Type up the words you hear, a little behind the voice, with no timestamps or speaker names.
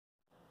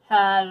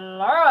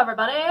Hello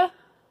everybody!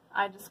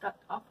 I just got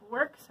off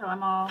work, so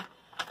I'm all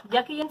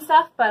yucky and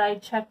stuff, but I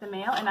checked the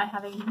mail and I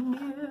have a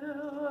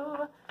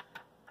new,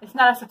 it's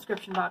not a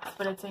subscription box,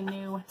 but it's a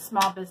new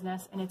small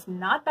business, and it's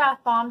not bath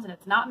bombs and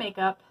it's not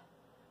makeup,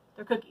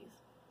 they're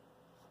cookies.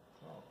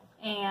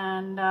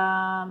 And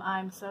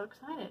I'm so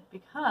excited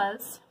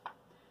because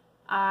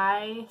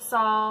I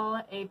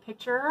saw a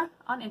picture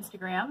on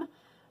Instagram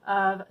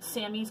of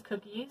Sammi's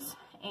cookies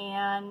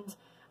and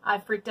I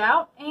freaked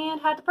out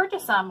and had to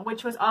purchase some,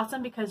 which was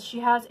awesome because she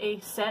has a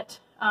set.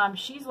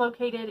 She's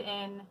located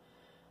in,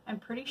 I'm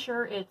pretty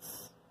sure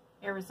it's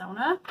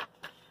Arizona,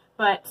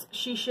 but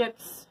she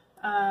ships,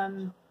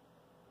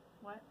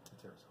 what?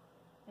 It's Arizona.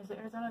 Is it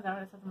Arizona? Is that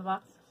what it says in the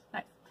box?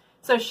 Nice.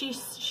 So she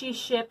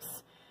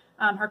ships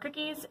her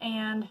cookies,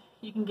 and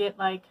you can get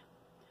like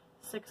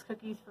 6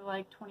 cookies for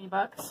like 20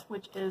 bucks,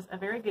 which is a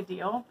very good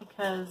deal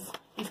because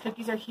these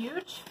cookies are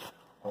huge.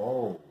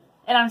 Oh.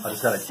 And I'm so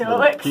excited.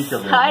 Okay.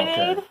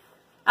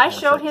 I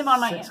showed him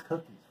on my 6 cookies for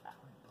 20 bucks.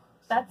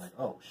 That's like,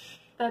 oh,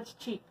 that's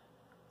cheap.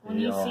 When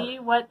you see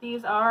what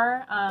these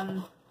are,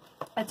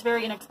 it's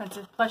very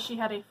inexpensive. Plus, she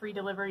had a free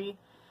delivery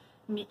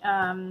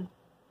coupon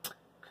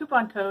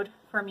code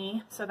for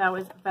me, so that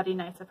was very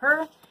nice of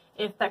her.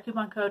 If that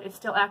coupon code is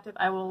still active,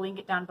 I will link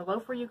it down below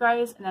for you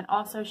guys. And then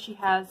also, she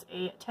has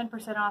a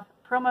 10% off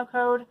promo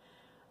code,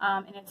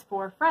 and it's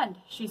for a friend.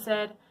 She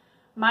said,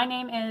 "My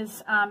name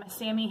is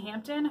Sammi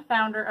Hampton,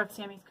 founder of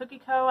Sammi Cookie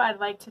Co. I'd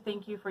like to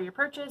thank you for your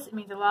purchase. It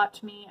means a lot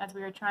to me as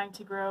we are trying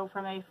to grow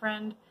from a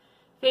friend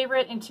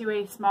favorite into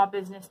a small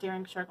business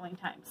during struggling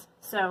times."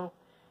 So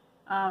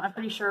I'm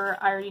pretty sure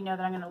I already know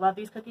that I'm going to love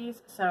these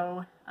cookies.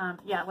 So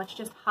yeah, let's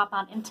just hop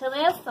on into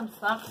this. I'm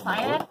so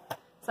excited.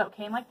 So it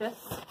came like this.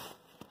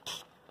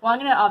 Well, I'm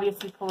going to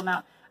obviously pull them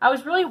out. I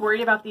was really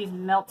worried about these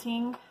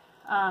melting.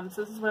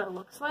 So this is what it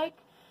looks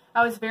like.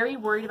 I was very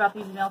worried about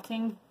these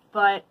melting,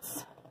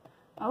 but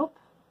oh,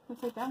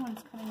 looks like that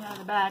one's coming out of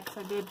the bag,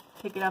 so I did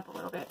pick it up a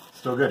little bit.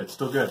 Still good. It's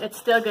still good. It's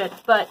still good,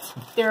 but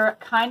they're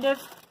kind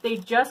of, they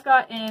just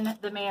got in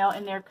the mail,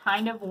 and they're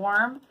kind of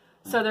warm,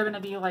 so they're going to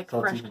be like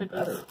fresh cookies.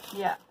 Better.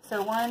 Yeah,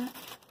 so I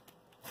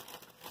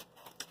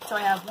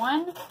have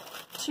 1,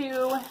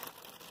 2,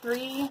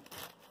 3,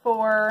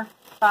 4,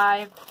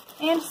 5,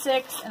 and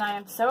 6, and I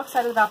am so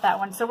excited about that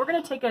one. So we're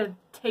going to take a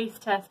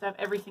taste test of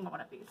every single one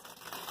of these.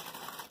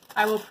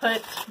 I will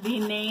put the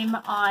name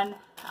on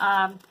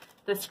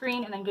the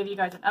screen and then give you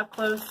guys an up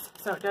close.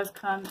 So it does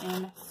come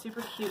in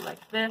super cute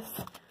like this.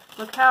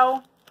 Look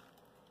how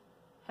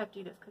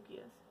hefty this cookie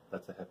is.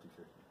 That's a hefty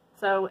cookie.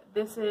 So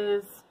this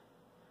is,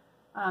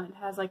 it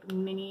has like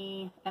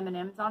mini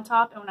M&Ms on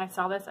top. And when I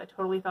saw this, I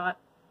totally thought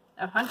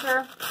of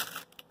Hunter,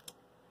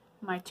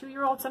 my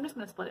 2-year-old. So I'm just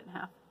going to split it in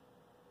half.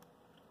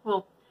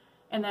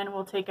 And then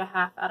we'll take a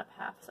half out of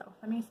half. So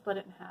let me split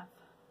it in half.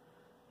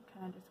 I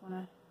kind of just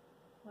want to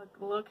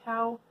look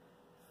how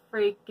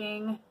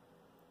freaking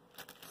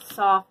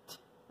soft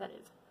that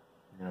is.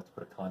 You're going to have to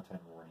put a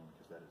content warning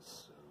because that is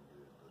so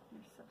good.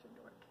 You're such a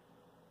dork.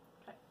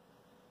 Okay.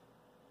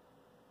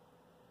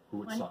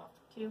 Ooh, it's soft.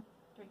 1, 2,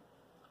 3.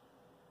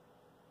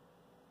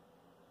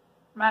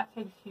 Matt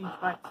takes huge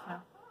bites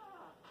now.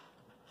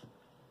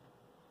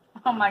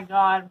 Oh my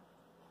god.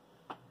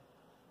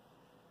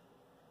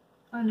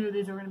 I knew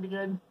these were going to be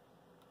good.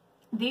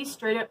 These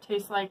straight up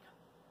taste like,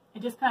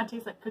 it just kind of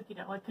tastes like cookie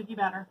dough, like cookie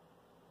batter.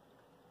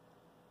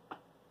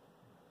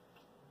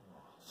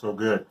 So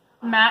good.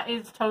 Matt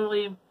is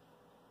totally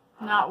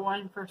not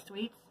one for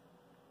sweets.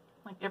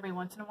 Like every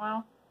once in a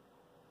while.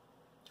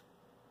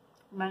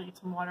 I'm going to eat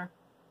some water.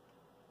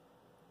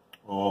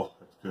 Oh,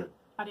 that's good.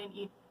 I didn't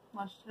eat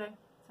lunch today,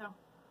 so.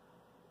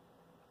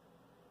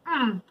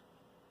 I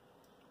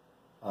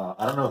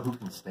don't know who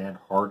can stand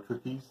hard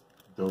cookies.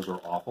 Those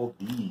are awful.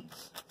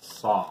 These,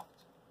 soft.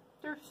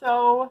 They're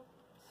so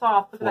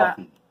soft. Look at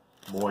fluffy,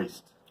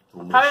 moist,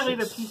 delicious. I'll probably leave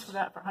a piece of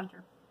that for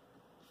Hunter.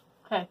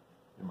 Okay.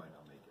 You might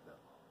not make it that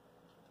long.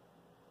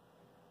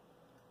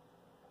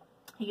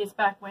 He gets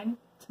back when?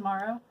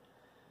 Tomorrow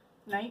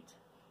night.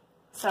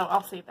 So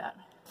I'll save that.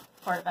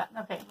 Part of that.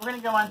 Okay, we're going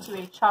to go on to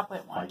a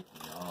chocolate one.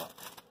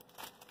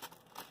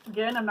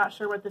 Again, I'm not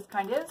sure what this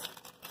kind is.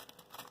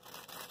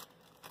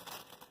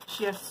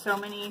 She has so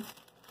many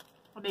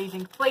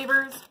amazing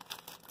flavors.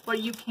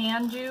 What you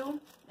can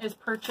do is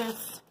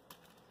purchase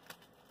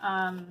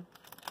a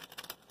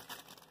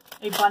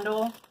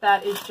bundle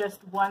that is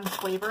just one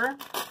flavor,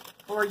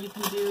 or you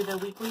can do the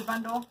weekly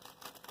bundle,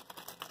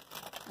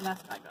 and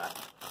that's what I got.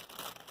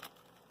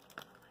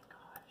 Oh my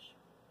gosh.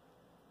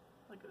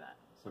 Look at that.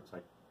 This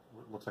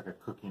looks like a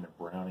cookie and a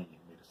brownie. You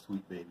made a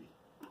sweet baby.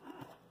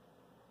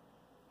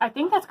 I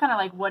think that's kind of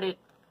like what it,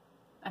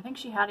 I think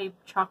she had a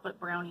chocolate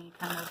brownie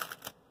kind of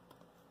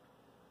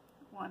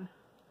one.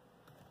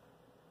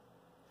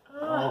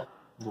 Oh,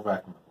 we'll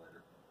vacuum it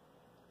later.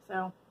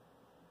 So,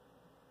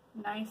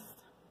 nice,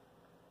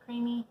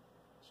 creamy.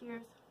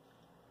 Cheers.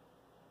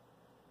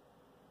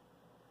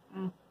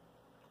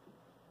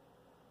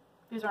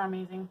 These are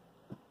amazing.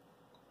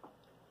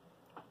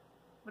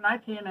 When I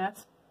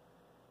PMS,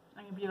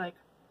 I'm going to be like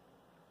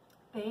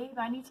Babe,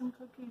 I need some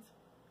cookies.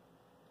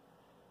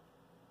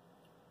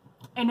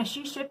 And if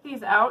she shipped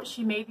these out,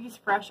 she made these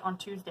fresh on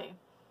Tuesday.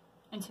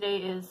 And today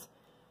is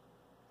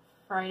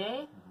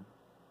Friday.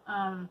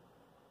 And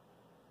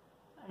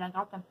I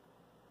got them.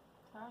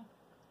 Sorry.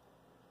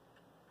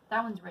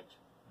 That one's rich.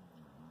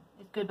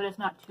 It's good, but it's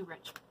not too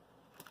rich.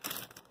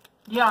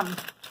 Yum.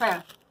 Okay.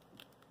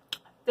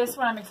 This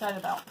one I'm excited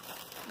about.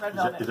 Red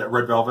velvet. Is that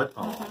red velvet?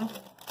 Oh, mm-hmm.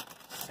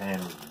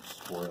 Sammy, you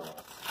spoil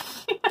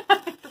us.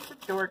 Such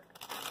a dork.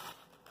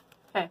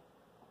 Okay.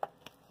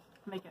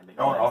 Make it a big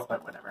Oh, mess,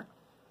 but whatever.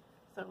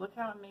 So look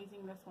how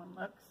amazing this one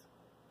looks.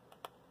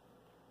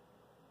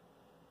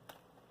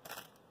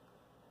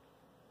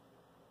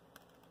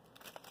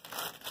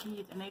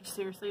 Jeez, and they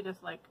seriously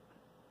just like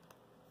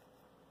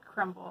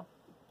crumble.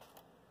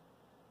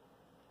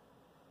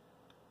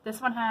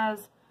 This one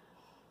has.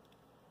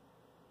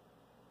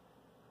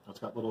 It's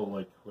got little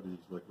like what are these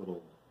like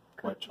little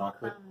white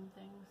chocolate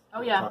things.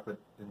 Oh yeah. Chocolate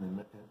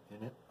in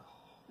it.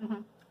 Oh.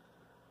 Mhm.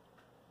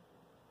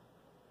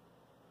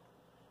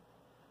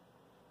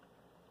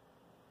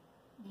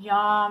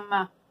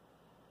 Yum.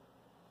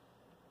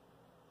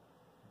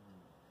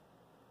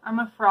 I'm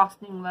a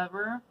frosting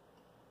lover.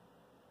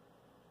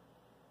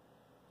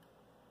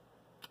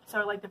 So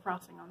I like the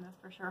frosting on this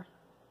for sure.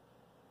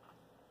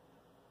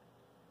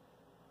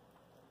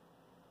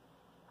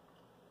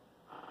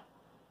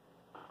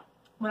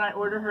 When I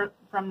order her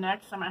from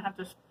next, I might have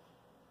to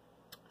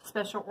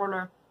special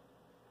order.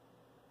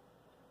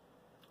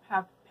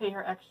 Pay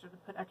her extra to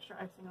put extra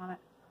icing on it.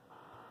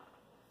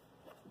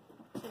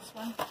 This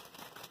one.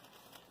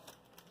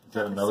 Is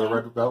that another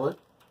red velvet?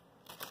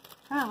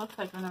 Kind of looks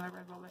like another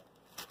red velvet.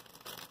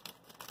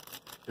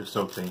 If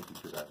so, thank you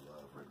because I love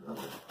red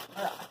velvet.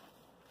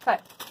 Okay.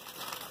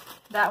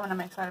 That one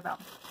I'm excited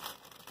about.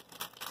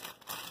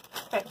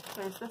 Okay,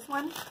 there's this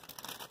one.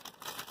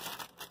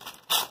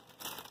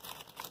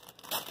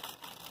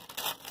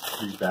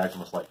 These bags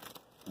must like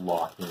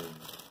lock in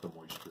the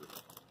moisture.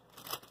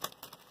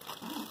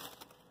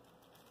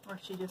 Or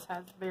she just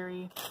has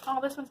very... Oh,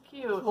 this one's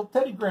cute. Little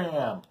Teddy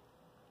Graham.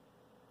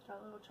 Got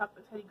a little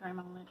chocolate Teddy Graham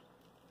on it.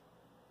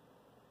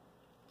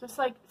 Just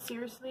like,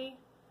 seriously,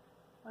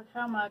 look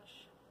how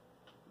much.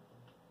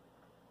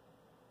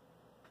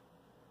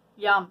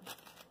 Yum.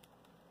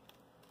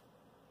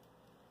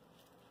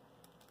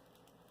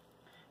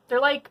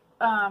 They're like,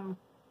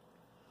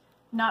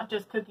 not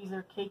just cookies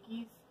or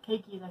cakeys.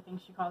 Cakeys, I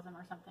think she calls them,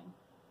 or something.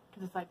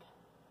 Because it's like,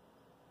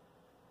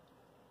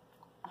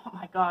 oh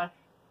my gosh.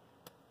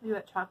 Look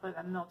at that chocolate,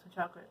 that melted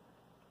chocolate.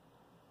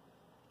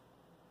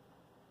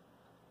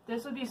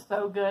 This would be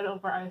so good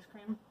over ice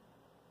cream.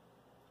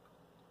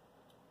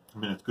 I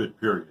mean, it's good,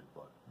 period,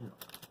 but, you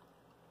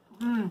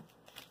know.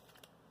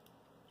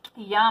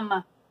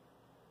 Yum.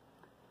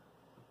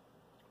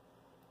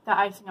 The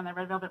icing on the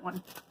red velvet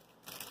one.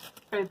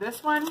 Okay,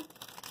 this one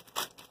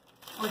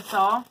we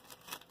saw,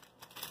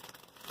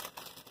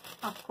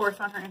 of course,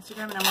 on her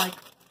Instagram, and I'm like,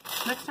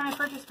 next time I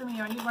purchase from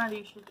you, I need one of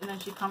these. And then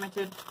she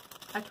commented,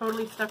 I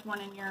totally stuck one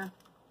in your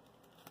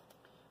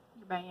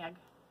bag.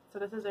 So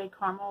this is a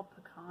caramel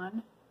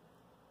pecan.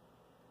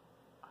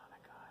 Oh my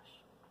gosh.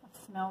 It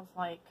smells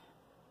like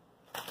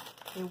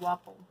a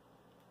waffle.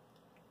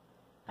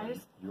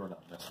 You are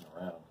not messing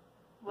around.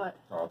 What?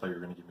 Oh, I thought you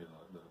were going to give me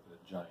the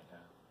giant half.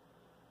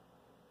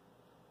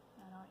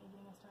 I know,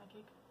 eating a stomach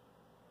ache.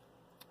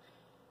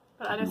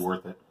 But It'd be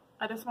worth it.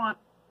 I just want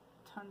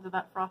tons of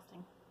that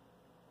frosting.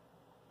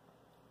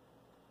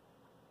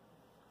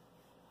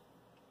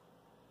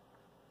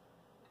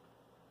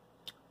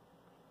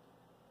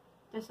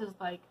 This is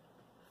like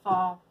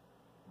fall.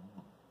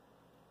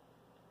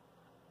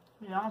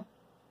 Yeah.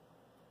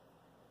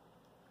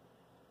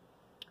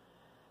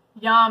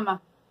 Yum.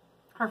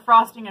 Her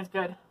frosting is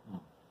good.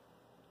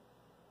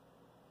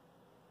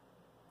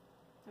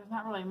 There's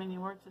not really many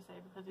words to say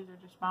because these are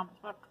just bomb as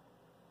fuck.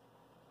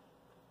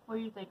 What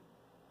do you think?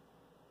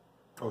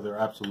 Oh, they're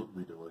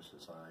absolutely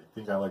delicious. I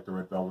think I like the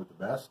red velvet the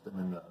best, and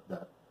then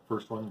that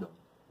first one, the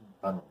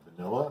I don't know,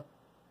 vanilla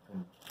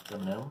and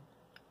M&M.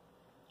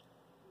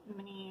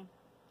 Mini.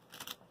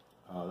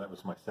 That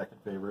was my second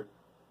favorite.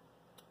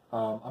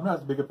 I'm not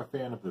as big of a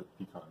fan of the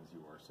pecans as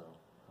you are, so.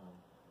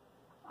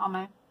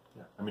 Almond.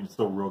 Yeah, I mean, it's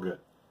still real good.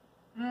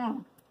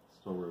 Mmm.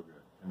 Still real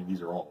good. I mean,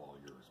 these are all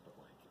yours, but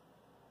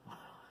like,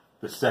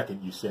 the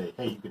second you say,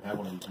 hey, you can have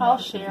one of these. I'll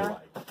share.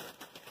 Like,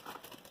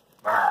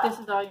 this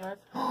is all yours.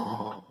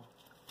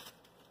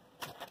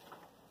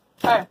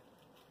 Okay.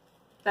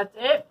 That's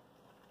it.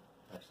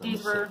 Actually,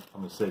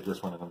 I'm going to save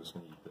this one, and I'm just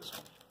going to eat this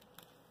one.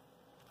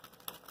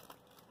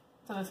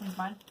 So this one's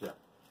mine? Yeah.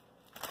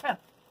 Okay.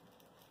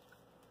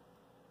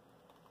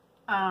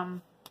 I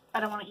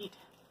don't want to eat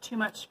too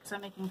much because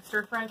I'm making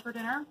stir fry for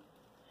dinner.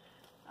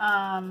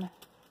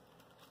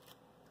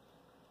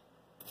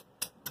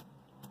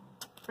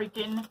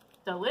 Freaking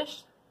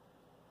delish.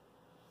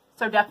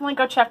 So definitely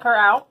go check her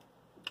out.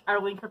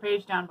 I'll link her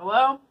page down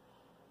below.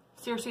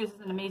 Seriously, this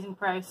is an amazing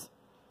price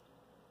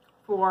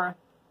for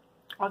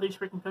all these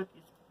freaking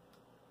cookies.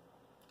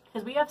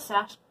 Because we have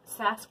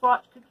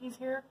Sasquatch cookies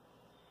here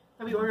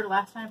that we ordered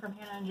last time from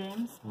Hannah and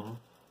James.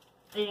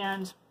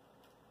 And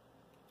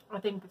I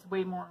think it's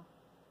way more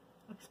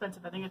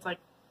expensive. I think it's like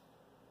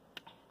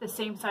the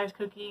same size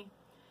cookie,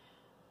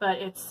 but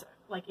it's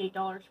like $8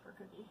 per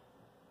cookie.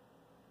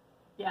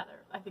 Yeah,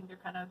 I think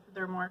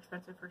they're more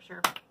expensive for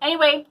sure.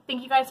 Anyway,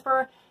 thank you guys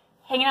for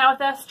hanging out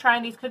with us,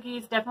 trying these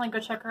cookies. Definitely go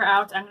check her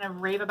out. I'm going to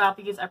rave about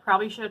these. I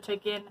probably should have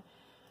taken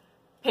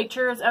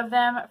pictures of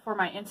them for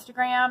my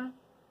Instagram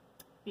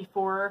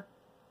before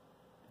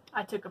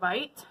I took a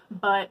bite,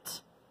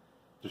 but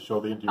to show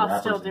the empty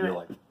wrappers still do and it. be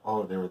like,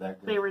 oh, they were that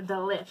good. They were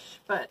delish,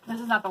 but this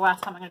is not the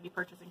last time I'm going to be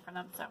purchasing from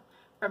them, so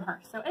from her.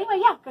 So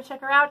anyway, yeah, go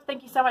check her out.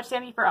 Thank you so much,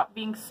 Sammy, for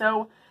being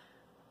so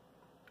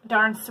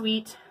darn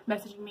sweet,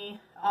 messaging me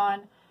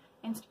on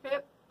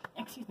Instagram.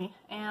 Excuse me,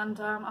 and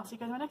I'll see you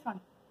guys in my next one.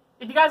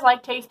 If you guys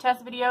like taste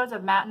test videos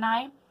of Matt and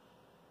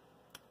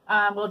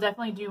I, we'll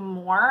definitely do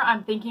more.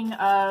 I'm thinking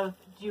of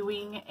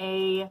doing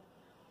a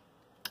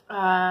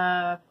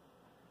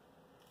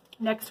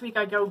next week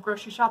I go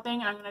grocery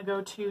shopping. I'm going to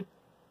go to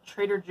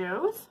Trader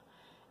Joe's,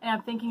 and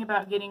I'm thinking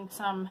about getting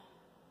some,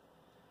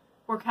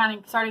 we're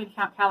starting to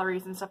count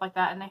calories and stuff like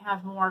that, and they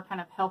have more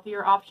kind of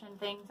healthier option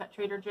things at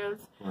Trader Joe's.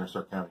 We're going to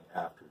start counting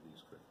after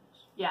these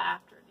cookies. Yeah,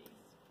 after these.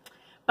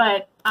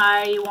 But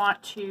I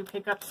want to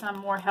pick up some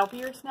more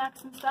healthier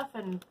snacks and stuff,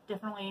 and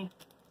definitely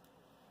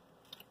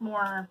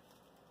more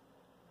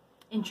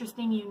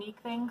interesting, unique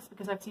things,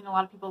 because I've seen a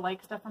lot of people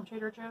like stuff from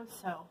Trader Joe's,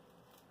 so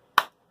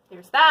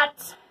there's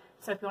that.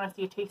 So if you want to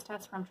see a taste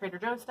test from Trader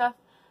Joe's stuff,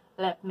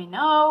 let me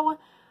know.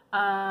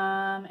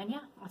 And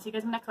yeah, I'll see you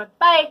guys in the next one.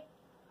 Bye!